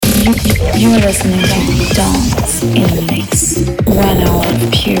You're listening to Dance in the Mix. 1 hour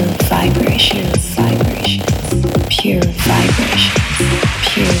of pure vibration, vibration, pure vibration,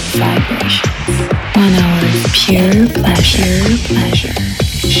 pure vibration. 1 hour of pure pleasure.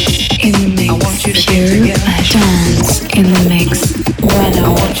 In the mix, pure dance in the mix. 1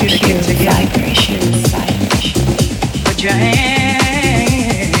 hour of pure vibration, vibration. Put your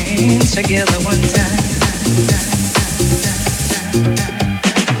hands together one time.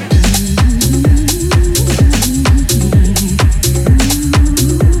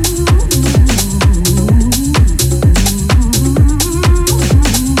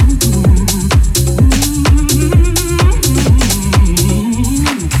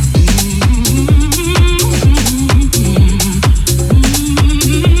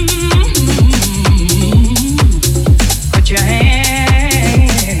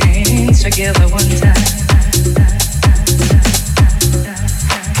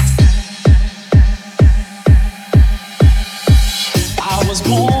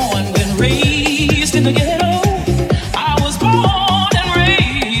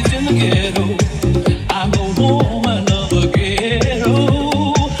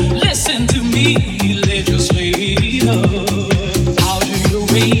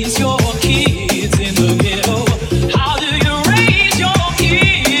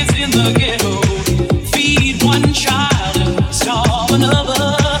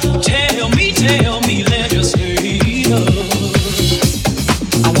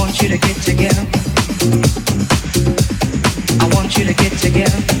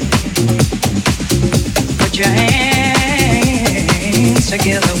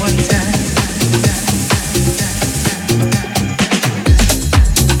 Together one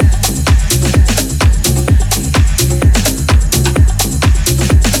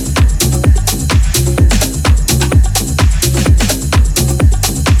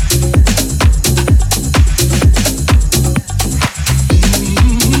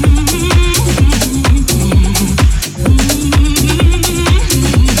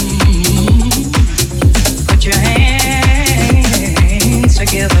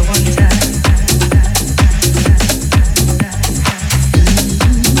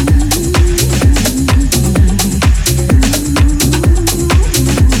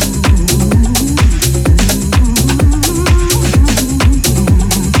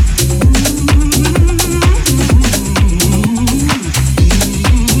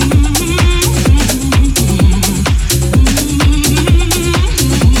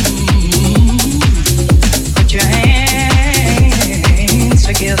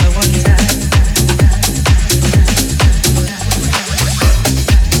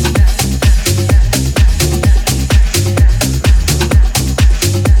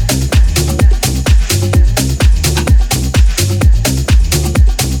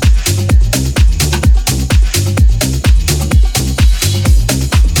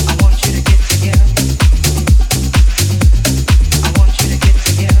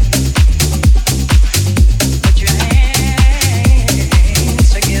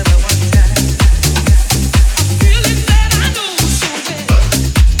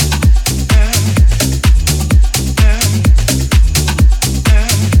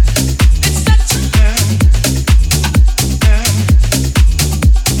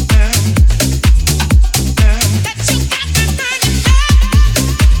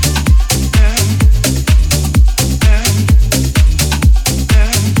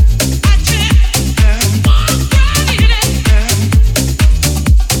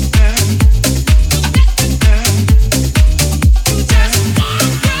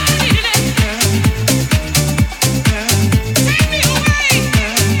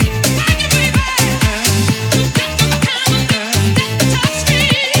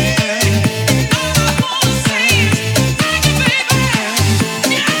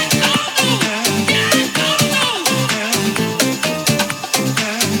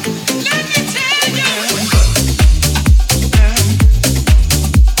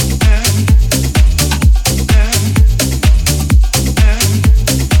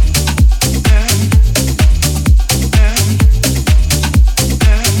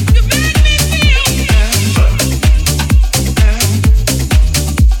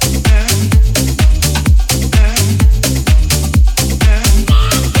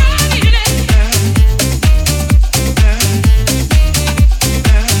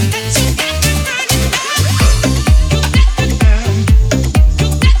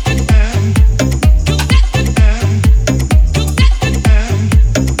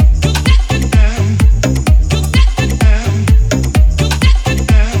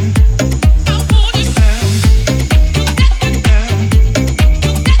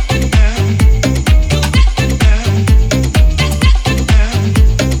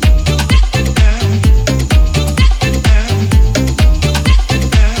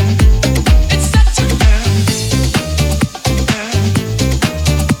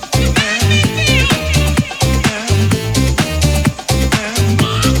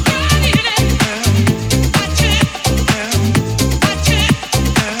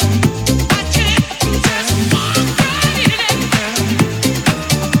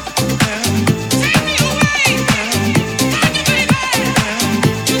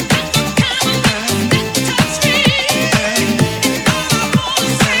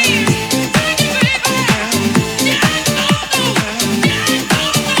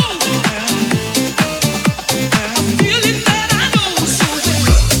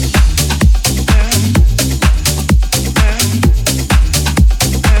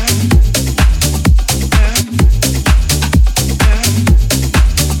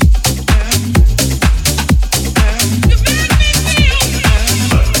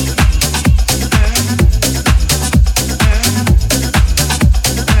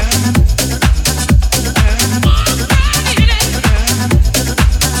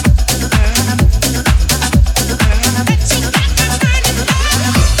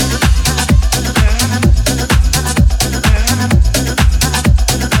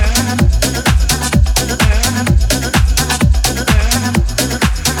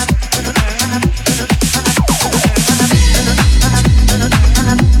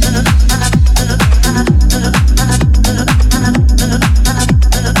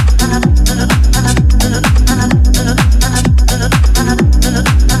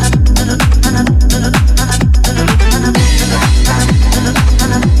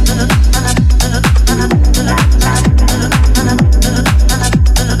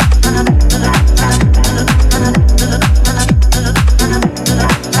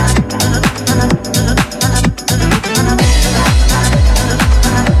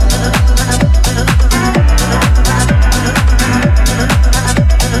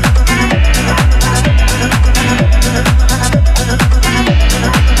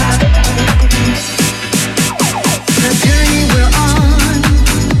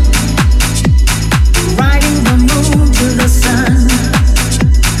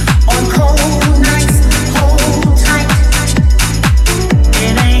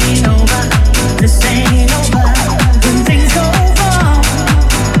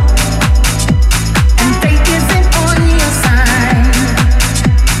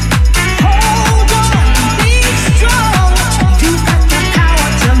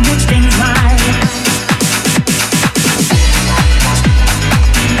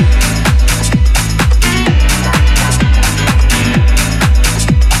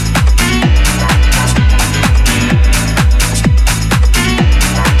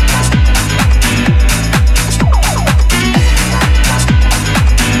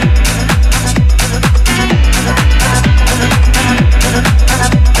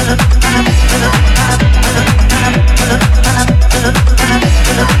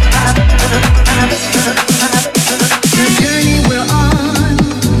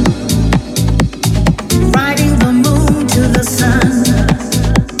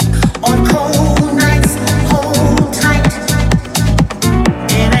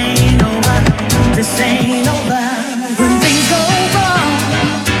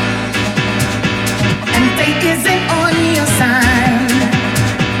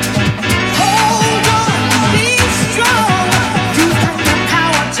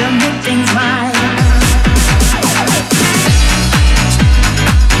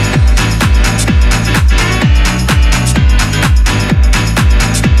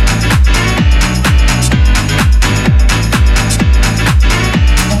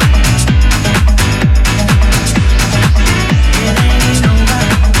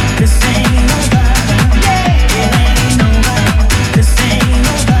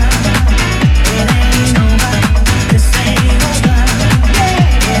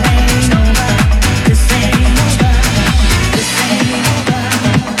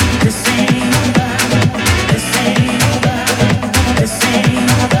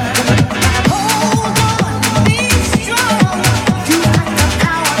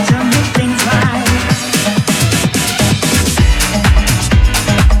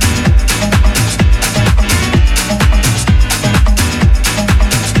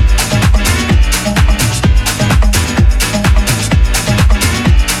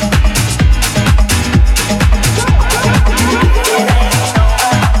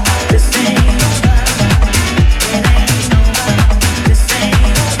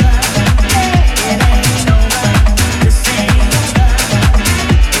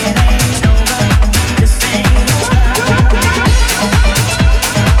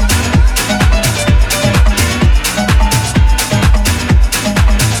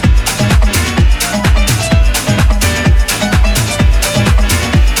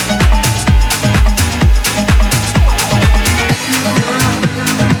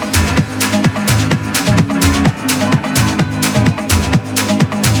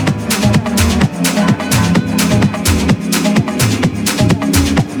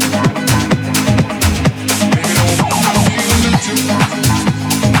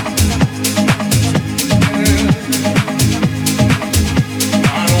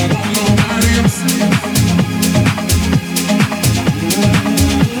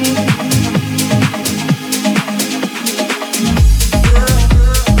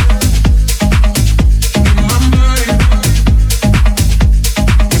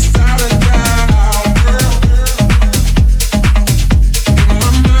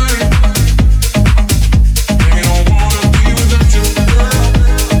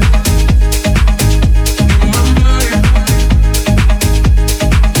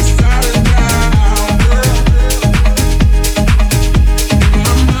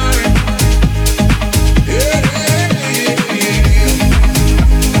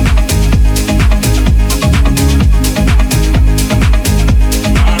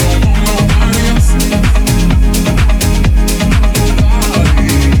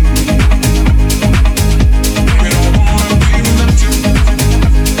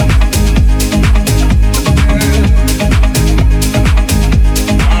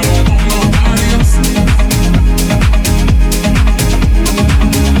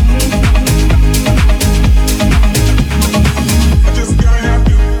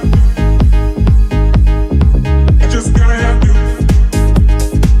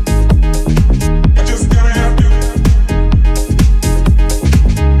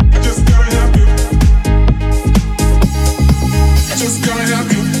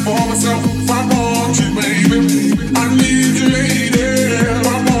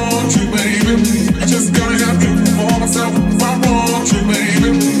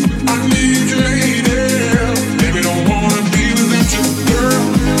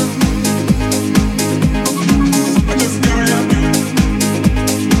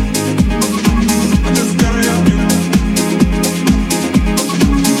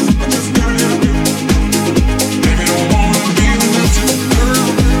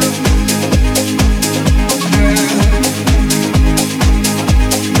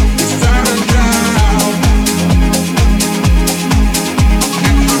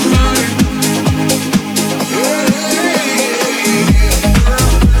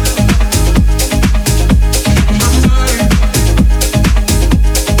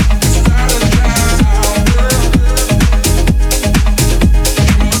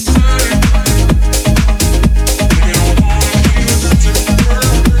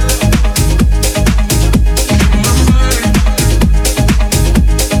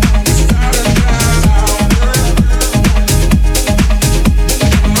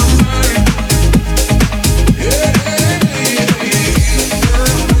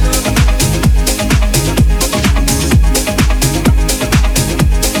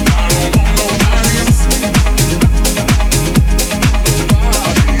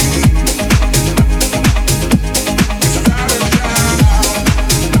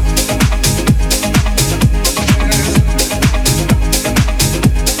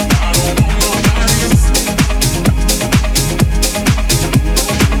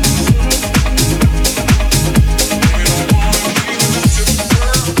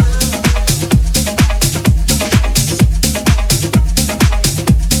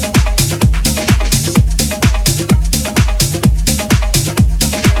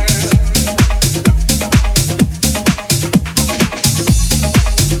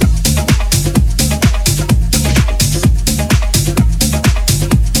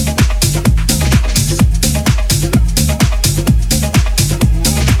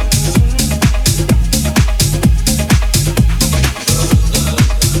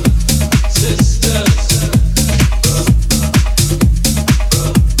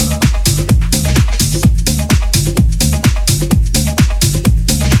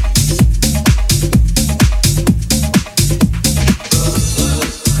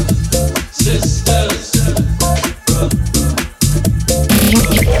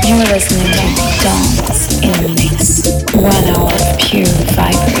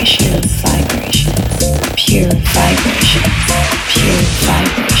vibration, pure vibration, pure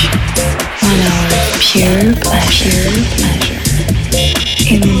vibration. 1 hour of pure pleasure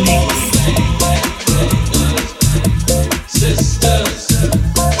in the mix.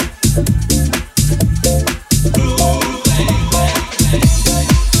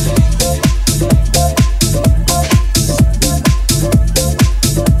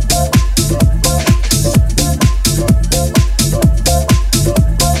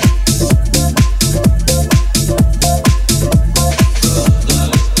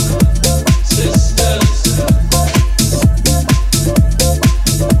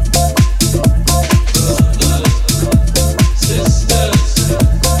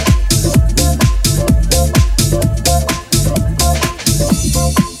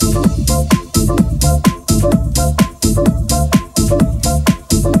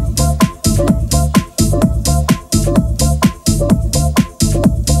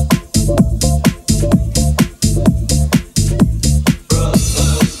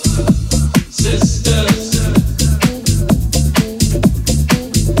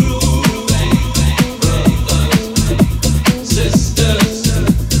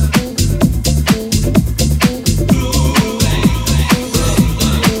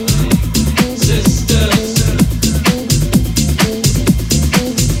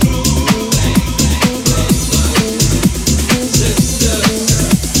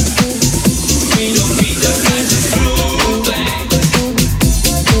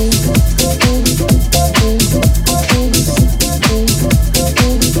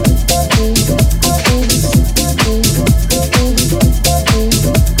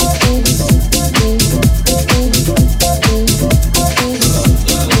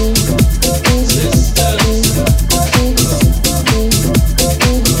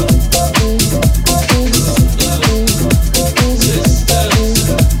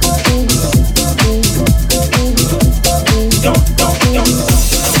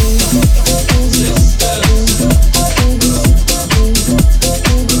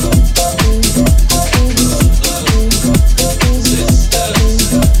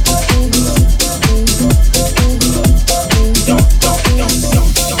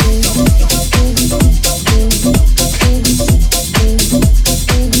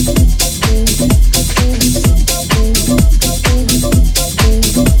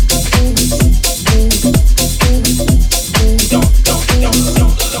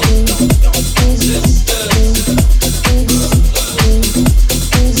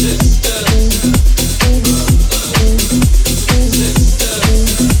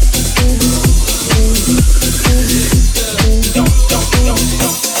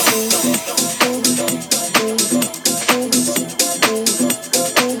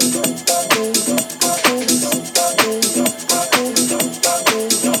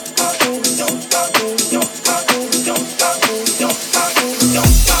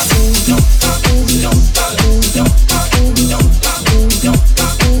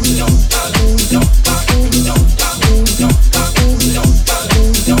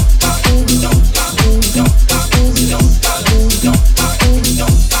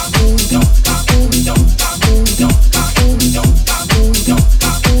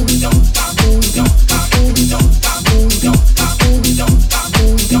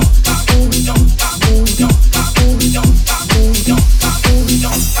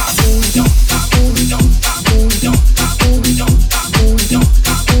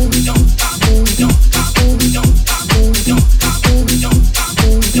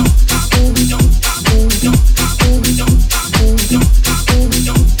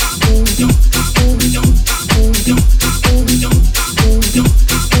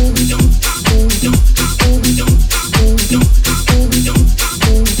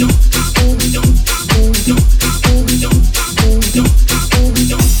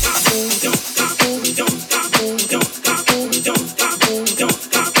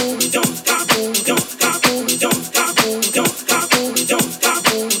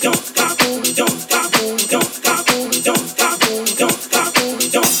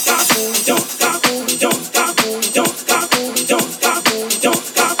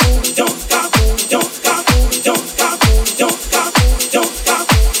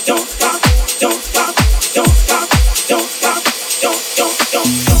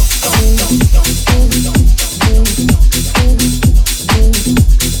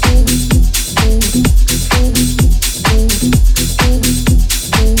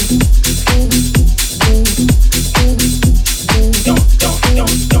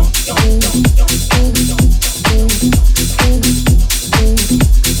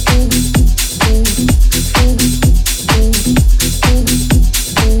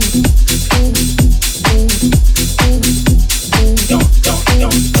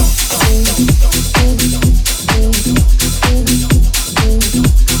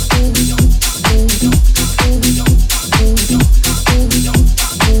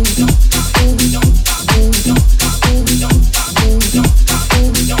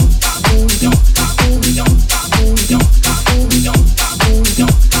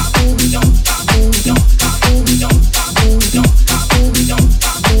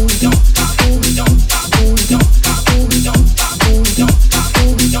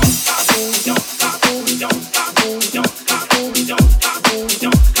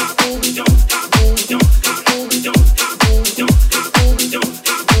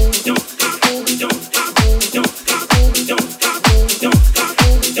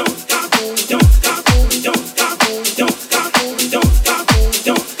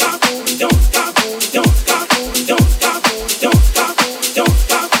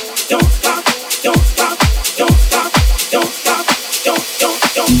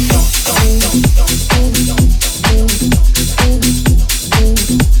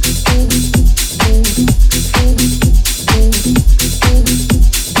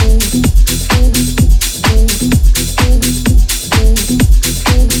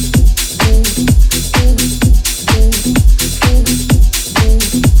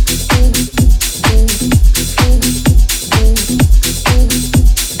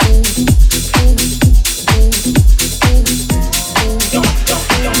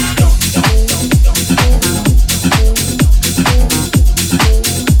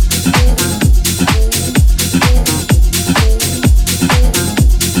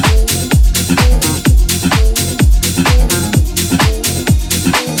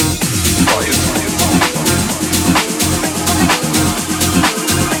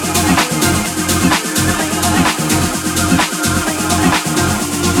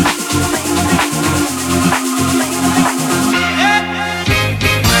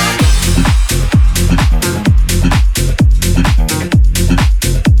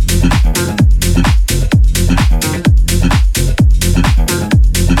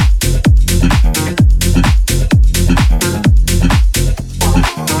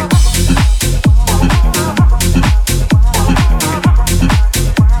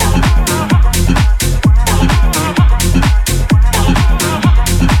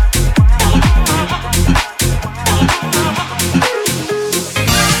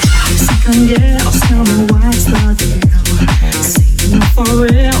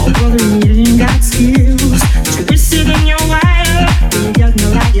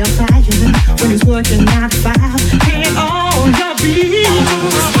 working 9 to 5, paying all your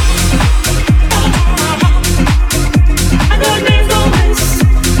bills. I know it means no less,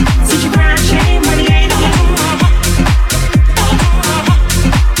 such a grind chain when he ain't home.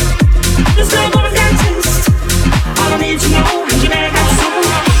 This girl gonna got taste. All I need to know is your man got soul.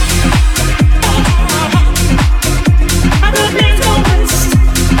 I know it means no less,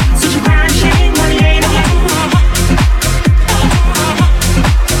 such a grind chain when he ain't home.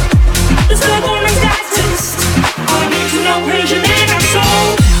 This girl gonna got taste. All I need to know is your man got soul.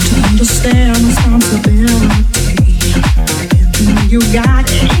 To understand responsibility, you got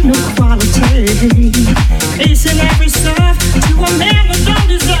ain't no quality. Facing every serve to a man who don't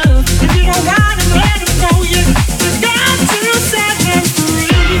deserve. If you don't want him, let him go. You got to set him free.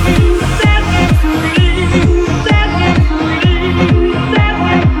 Set him free. Set him free. Set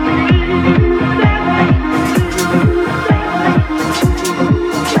him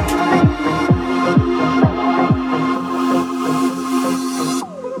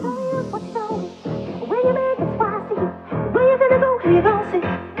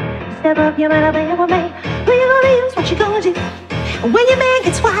Step up, you better be with me. Who you gonna use? What you gonna do? When your man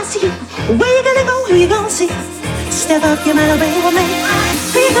gets wise to you, where you gonna go? Who you gonna see? Step up, you better be with me.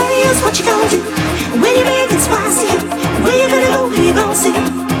 Who you gonna use? What you gonna do? When your man gets wise to you, where you gonna go? Who you gonna see?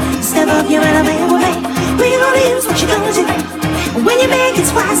 Step up, you better be with me. Who you gonna use? What you gonna do? When your man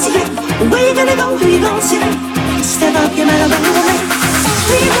gets wise to you, where you gonna go? Who you gonna see? Step up, you better be with me.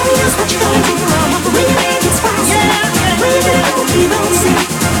 Who you gonna use? What you gonna do? When your man gets wise to you, where you gonna go? Who you gonna see?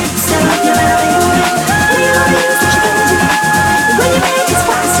 Step up, you better be with me. Who you gonna use? What you gonna do? When your man gets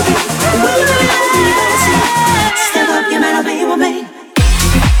wise to you, where you gonna go? Who you gonna see? Step up, you better be with me.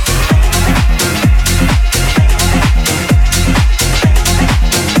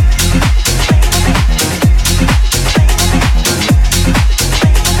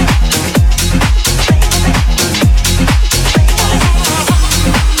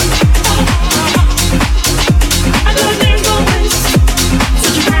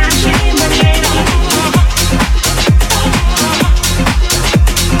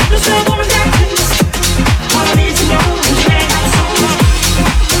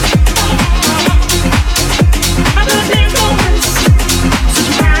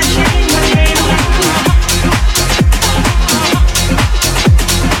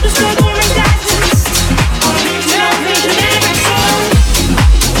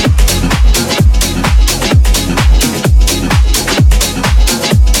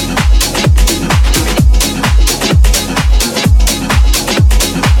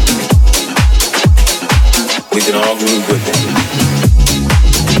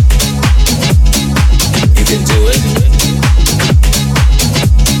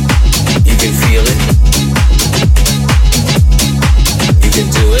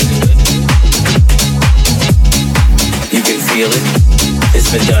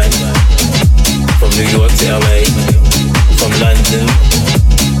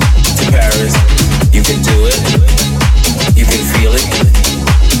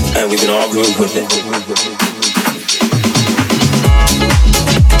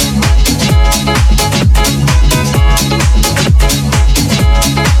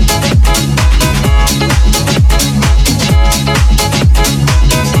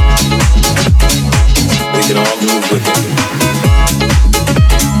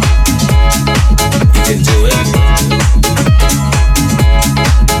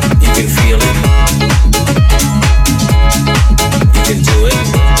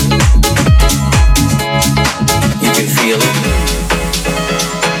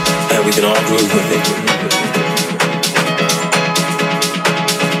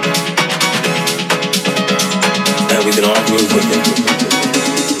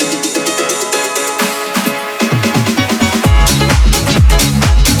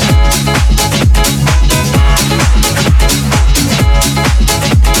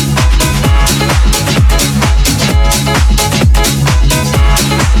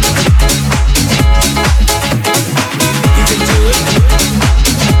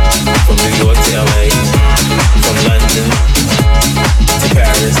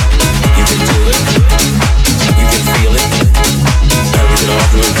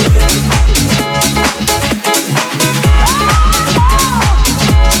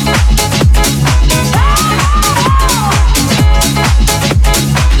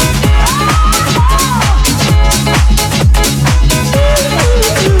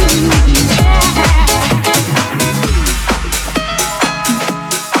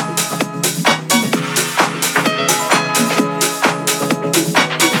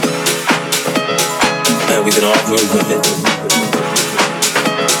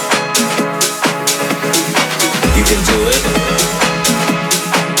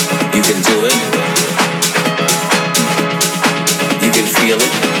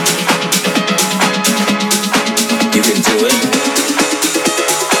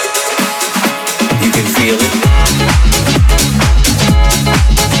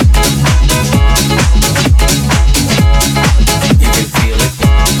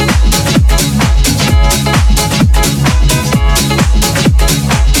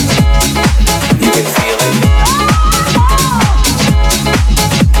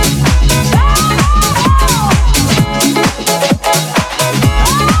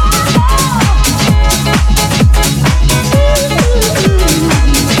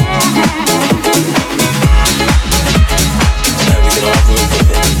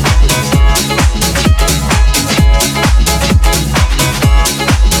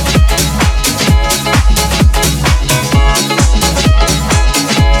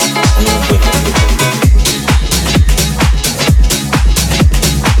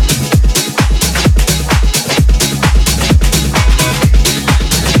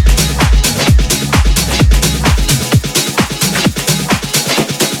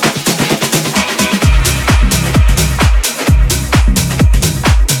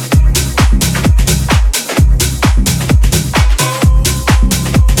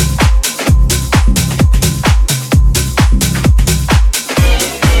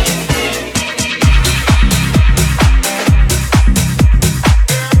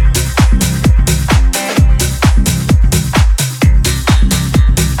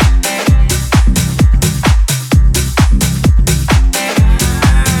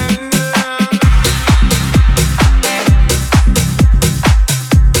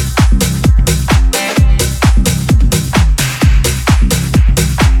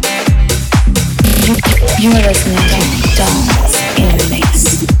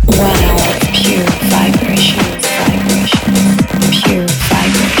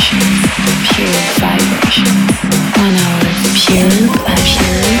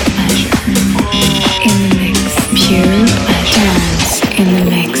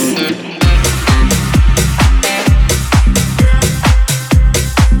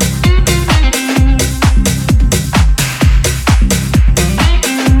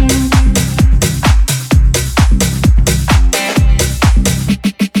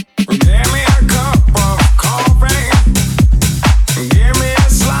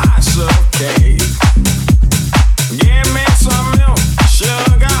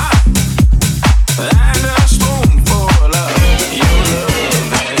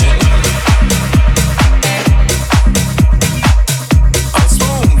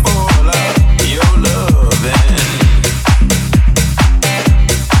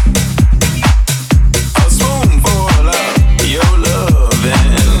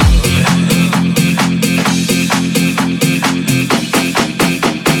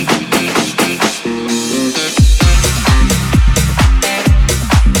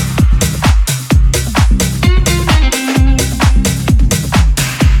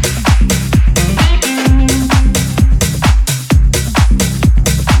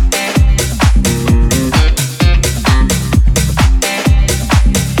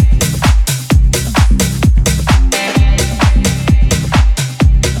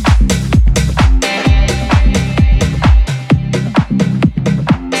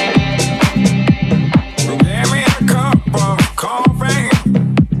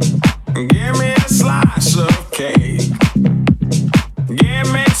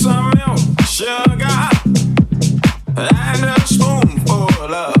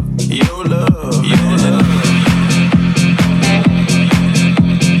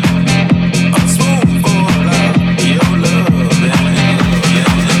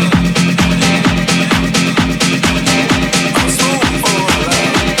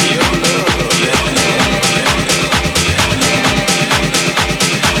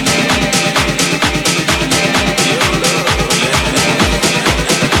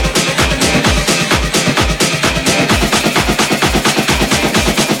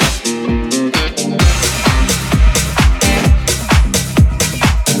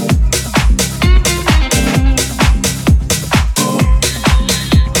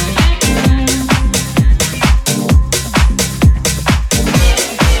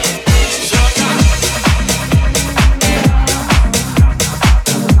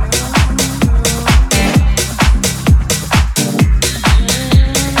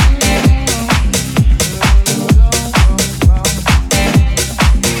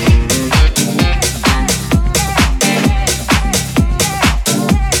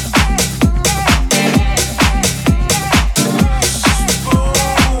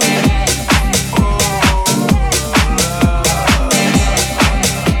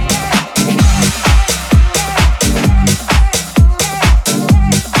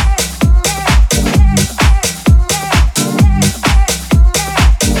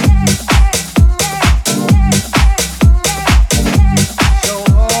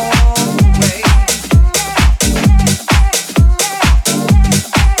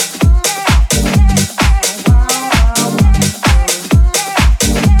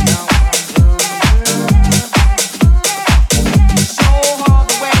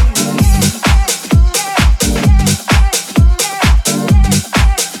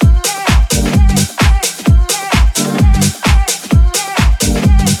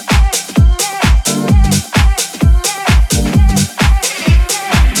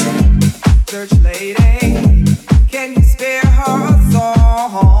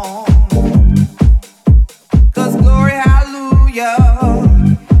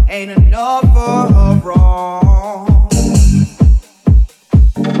 ain't enough for her wrong.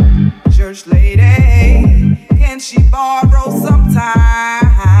 Church lady, can she borrow some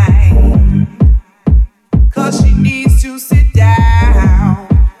time? 'Cause she needs to sit down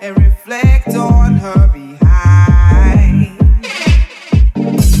and reflect on her behind.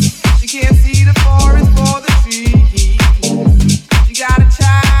 She can't see the forest for the trees. She got a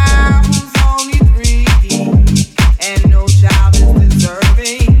child who's only 3, and no child is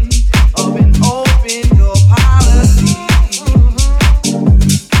deserving of an open door policy.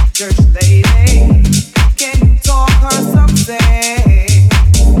 Church lady, can you talk her some sense?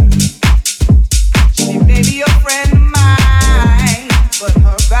 She may be a friend of mine, but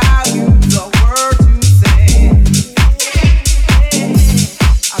her values are worth 2 cents.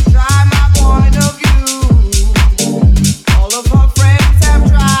 I've tried my point of view. All of her friends have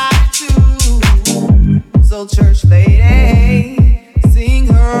tried it too. So church lady, sing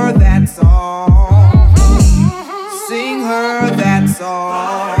her that song. Sing her that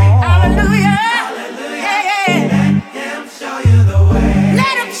song. Hallelujah. Hallelujah. Yeah. Let him show you the way.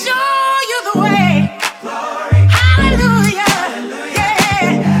 Let him show you the way. Glory. Hallelujah. Hallelujah. Yeah.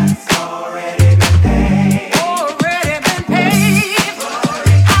 That's already been paid. Already been paid.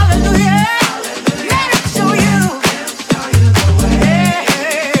 Glory. Hallelujah. Hallelujah. Let him show you. Let him show you the way.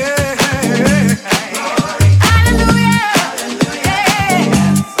 Yeah. Glory. Hallelujah. Hallelujah. Yeah.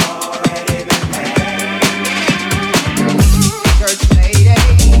 That's already been paid. Church lady,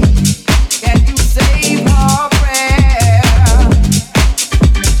 can you save her prayer?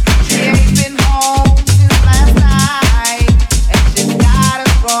 She ain't been home since last night, and she's got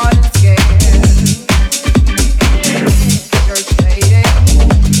us running scared. Church lady,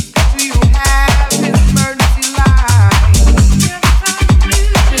 do you have his emergency line?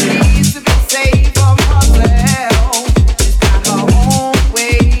 She needs to be saved from herself. She's got her own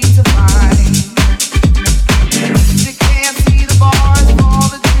way to find. She can't see the bars for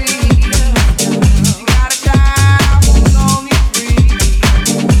the trees. She got a child who's only 3.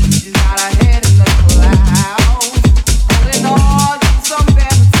 She's got her head in the clouds, holding on to some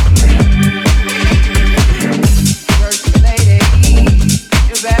fantasy. Church lady,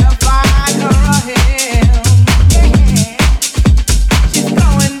 you better find her a hymn. She's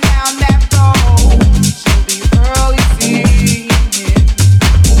going down that road. She'll be early seeing him.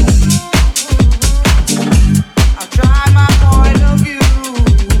 I'll try my point of view.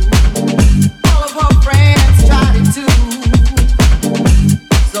 All of her friends tried it too.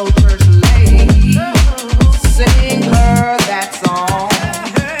 So church lady, sing her that song.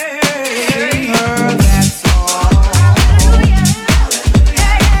 Sing her that song.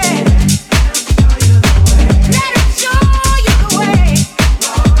 Let him show you the way.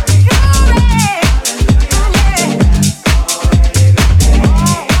 Glory.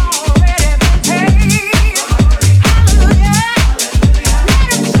 Already been paid. Hallelujah. Let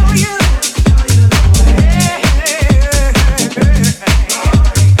him show you.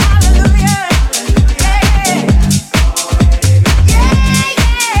 Hallelujah.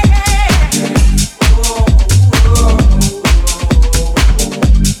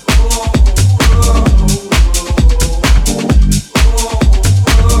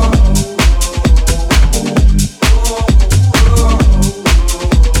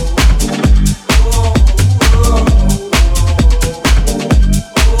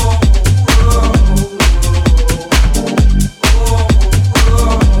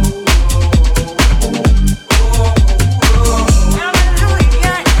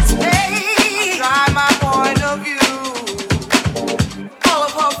 Try my point of view. All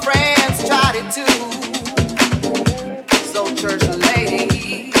of her friends tried it too. So church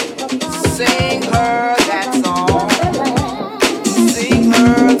lady, sing her that song. Sing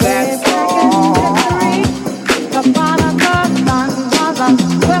her that song. The Father, the Son, was a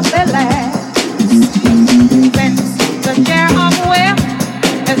filthy lad. Since the share of wealth,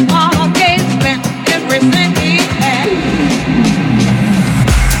 his father gave spent everything he had.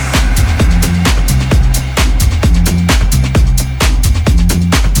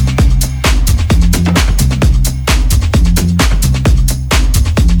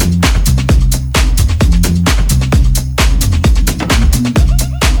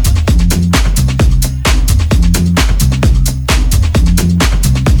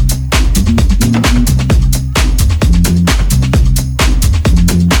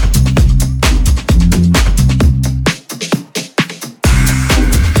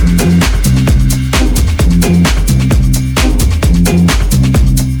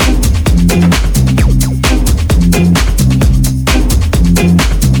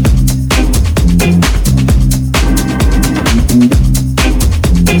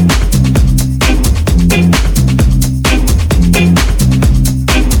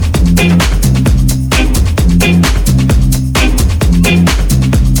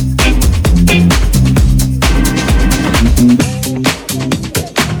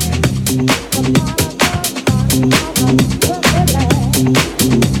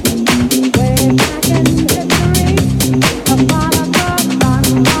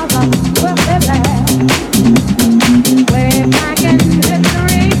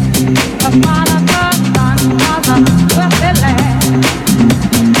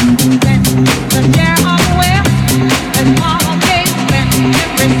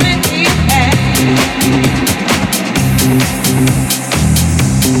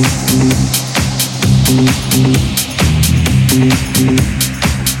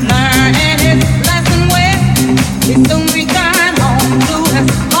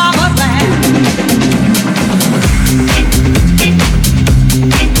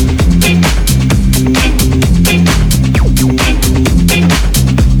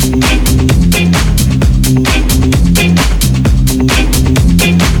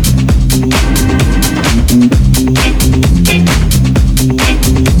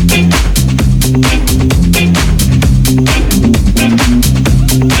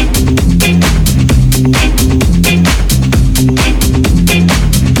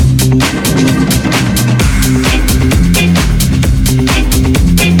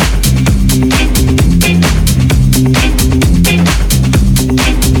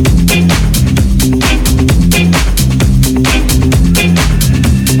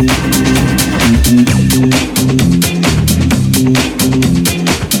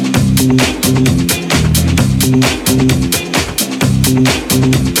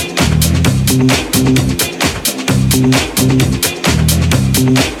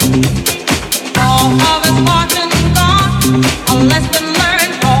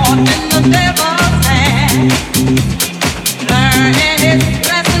 Thin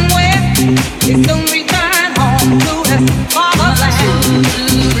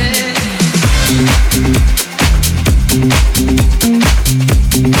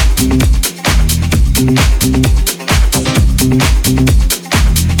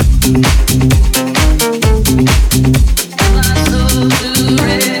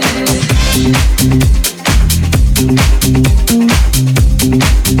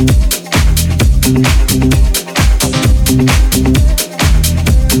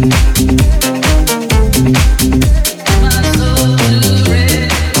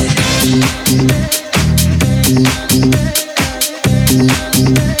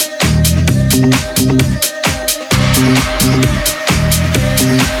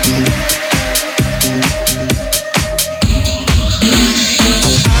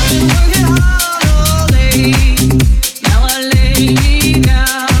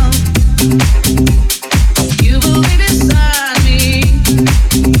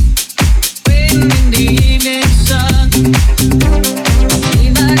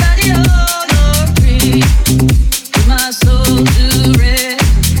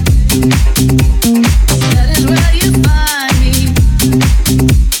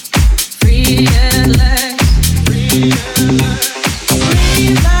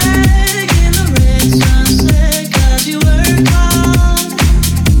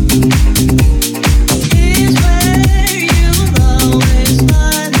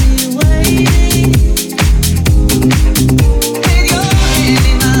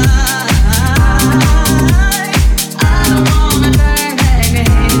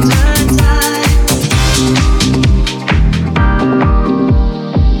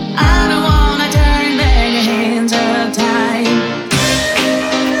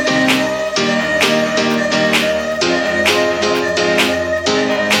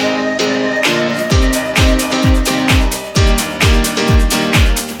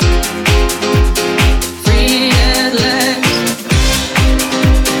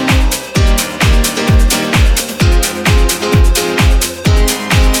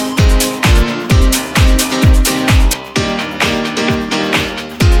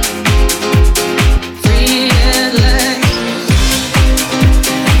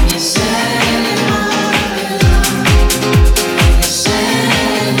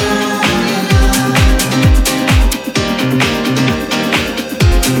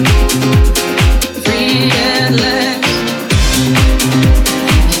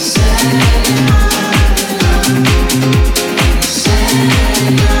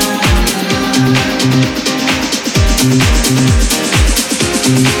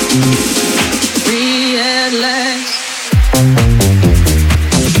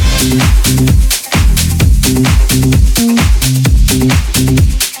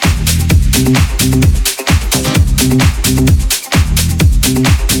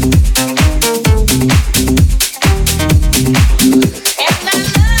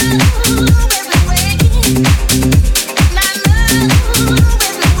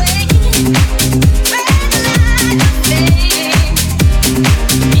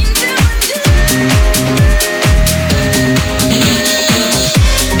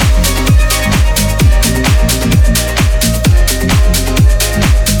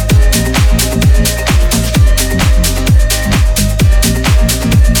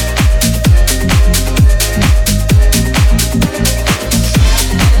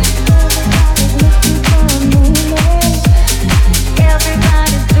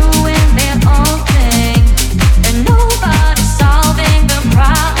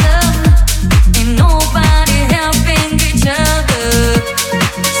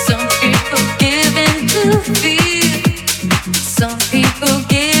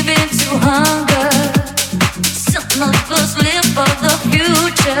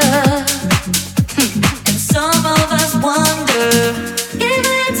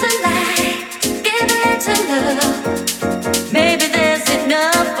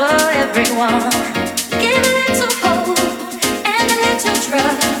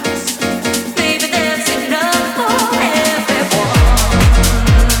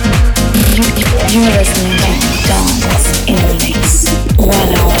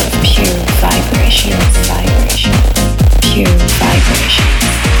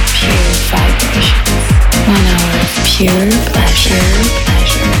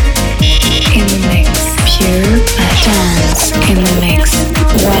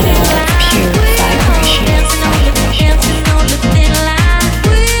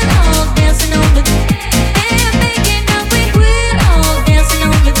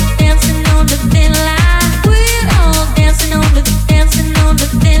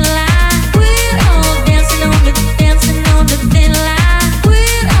line.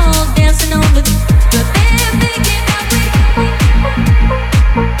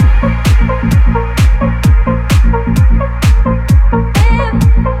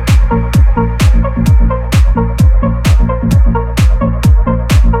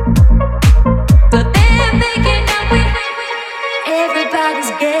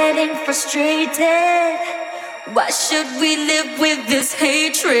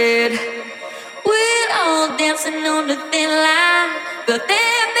 said we're all dancing on the thin line, but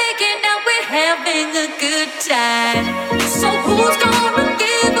they're making out we're having a good time. So who's gonna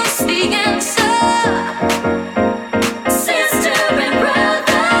give us the answer? Sister and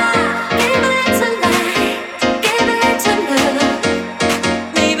brother, give it to light, give it to love.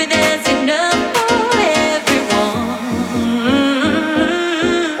 Maybe there's enough for everyone.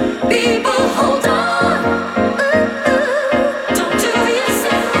 People, hold on. Don't do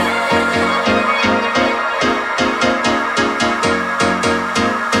yourself.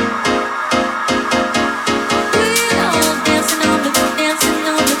 We're all dancing on the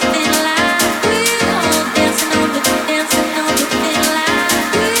thin line. We're all dancing on the thin line.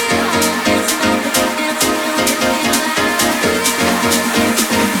 We're all dancing on the thin line.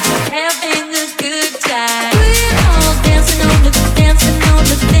 Having a good time. We're all dancing on the thin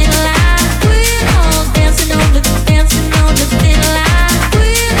line. We're all dancing on the thin line.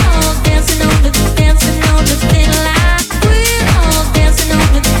 We're all dancing on the thin line. We're all dancing on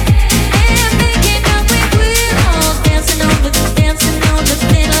the and making up. We're all dancing on the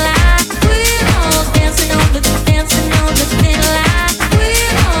thin line. We're all dancing on the thin line.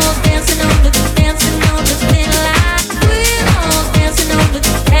 We're all dancing on the thin line. We're all dancing on the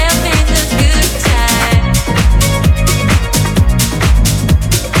having a good time.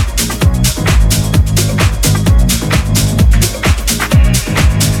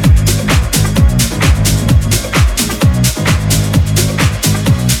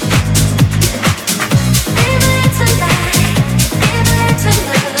 Give it to light, give it to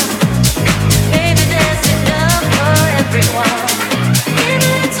love. Maybe there's enough for everyone. Give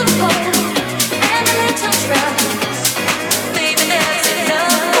it to hope and a little trust. Maybe there's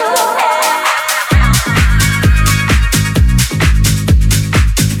enough for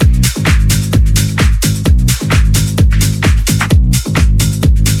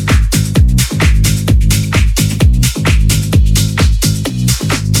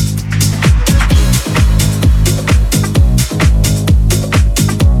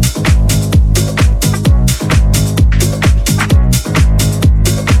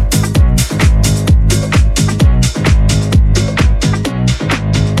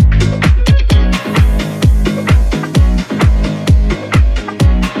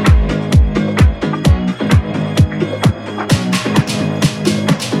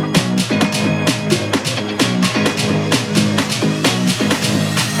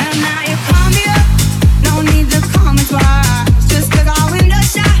And now you call me up, no need to call me twice. Just 'cause our window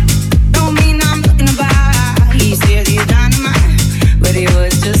shut, don't mean I'm looking to buy. He said he's dynamite, but it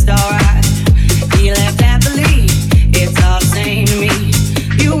was just alright. He left happily, it's all the same to me.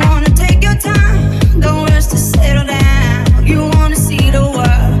 You wanna take your time, don't rush to settle down. You wanna see the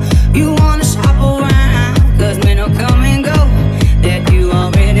world, you wanna shop around. 'Cause men will come and go, that you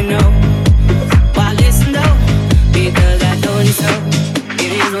already know. Why listen though, because I told you so.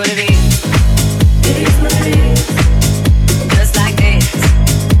 It is what it is. It is what it is. Just like this.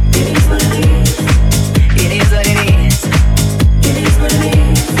 It is what it is. It is what it is. It is what it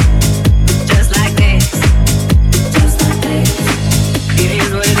is. Just like this. Just like this. It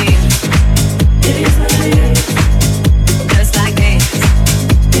is what it is. It is what it is. Just like this.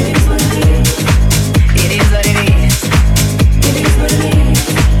 It is what it is. It is what it is. It is what it is.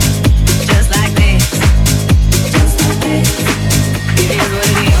 Just like this. Just like this. It is what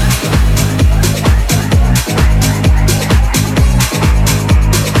it is.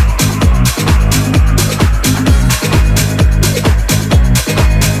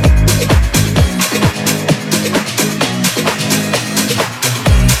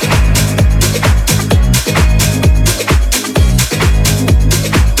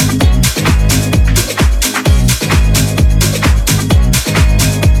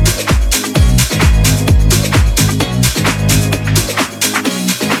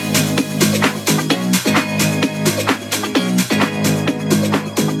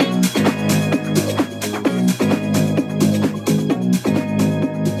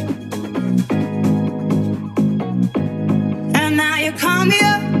 And now you call me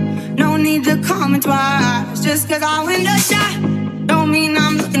up, no need to call me twice. Just 'cause our window shut, don't mean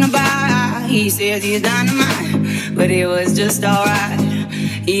I'm looking to buy. He says he's dynamite, but it was just alright.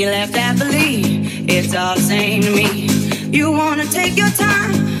 He left happily, it's all the same to me. You wanna take your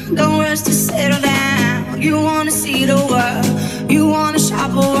time, don't rush to settle down. You wanna see the world, you wanna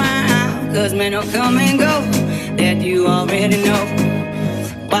shop around. 'Cause men will come and go, that you already know.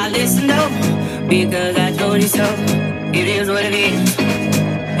 Why listen though, because I told you so. It is what it is.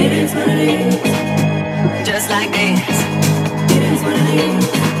 It is what it is. Just like this. It is what it is.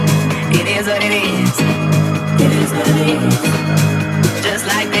 It is what it is. It is what it is. Just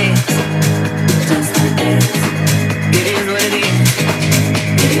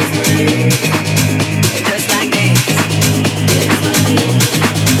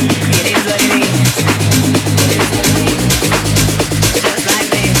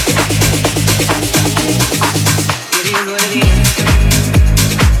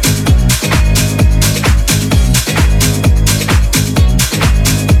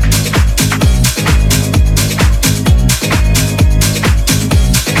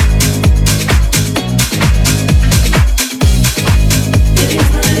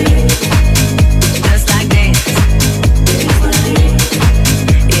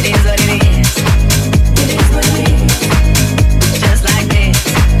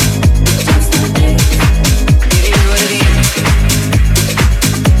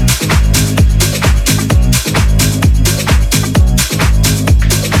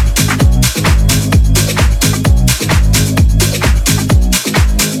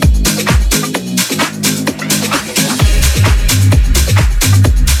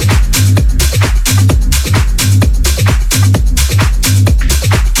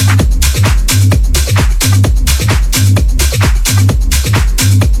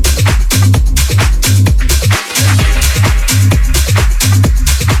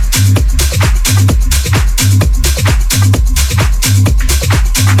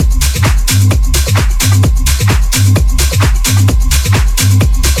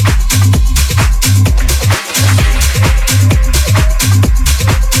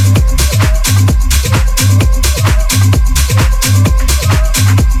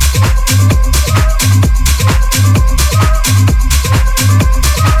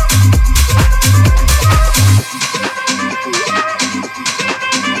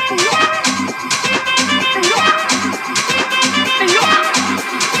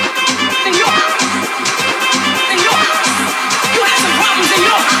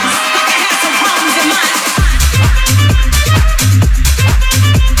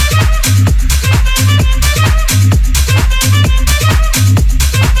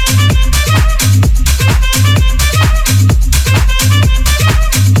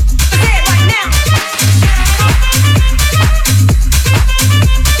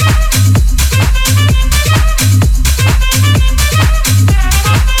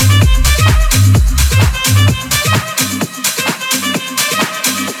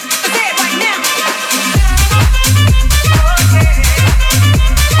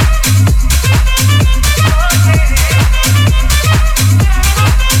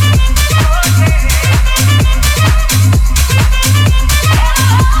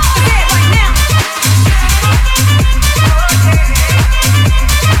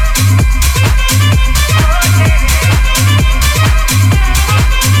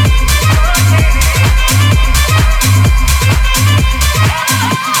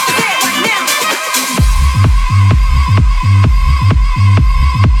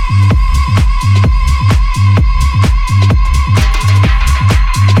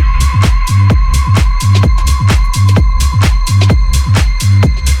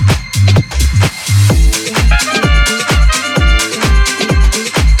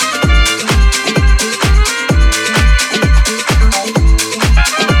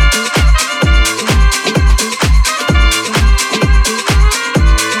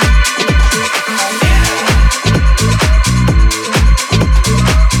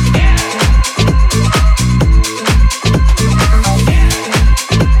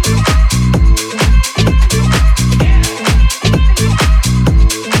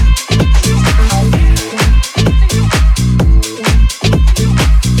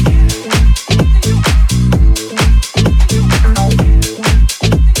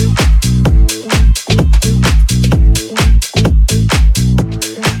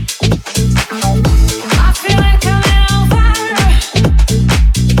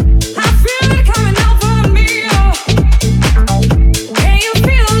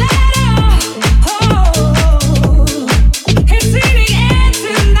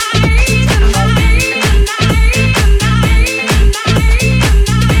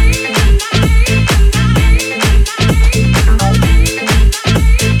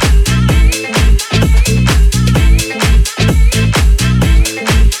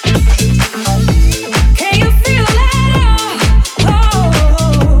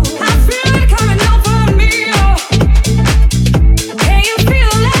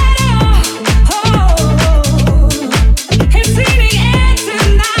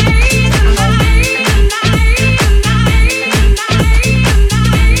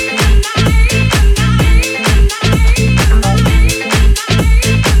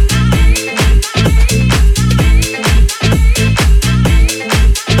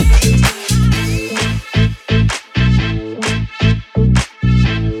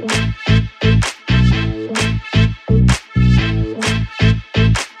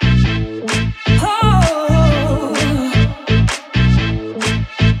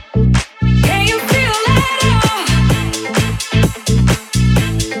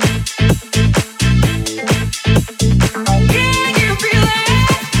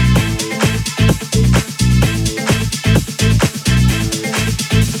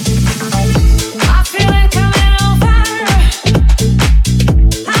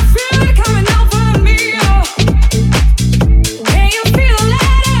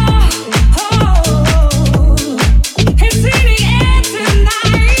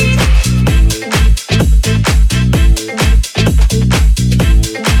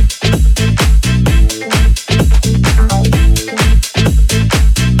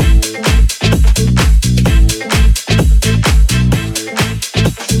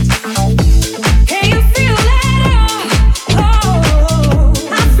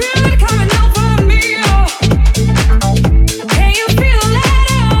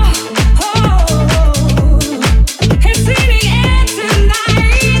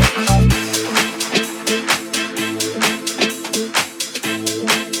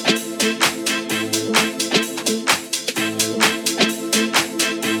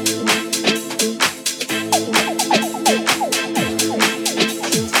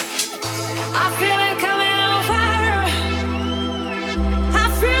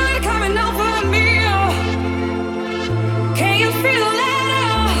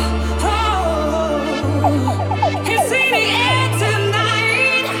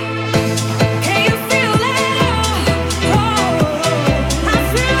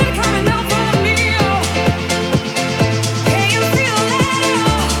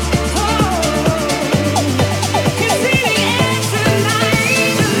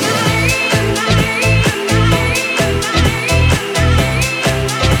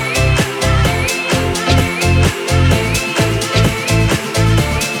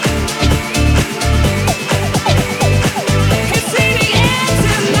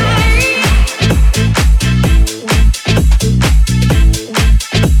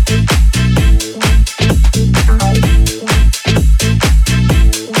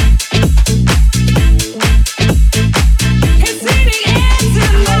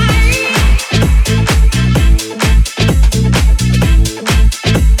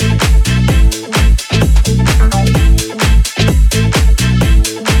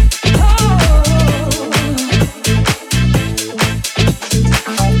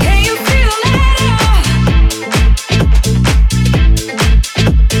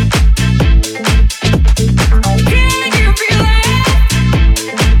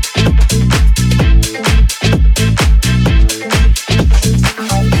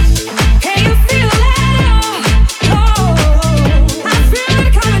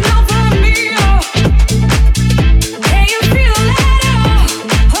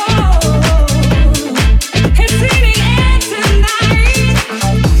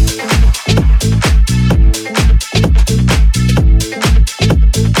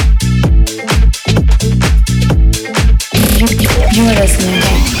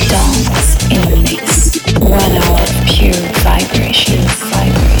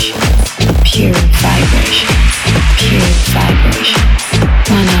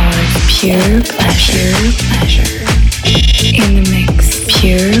pure pleasure. In the mix,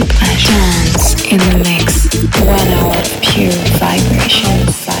 pure pleasure. Dance in the mix. 1 hour of pure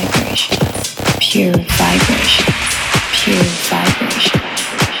vibration.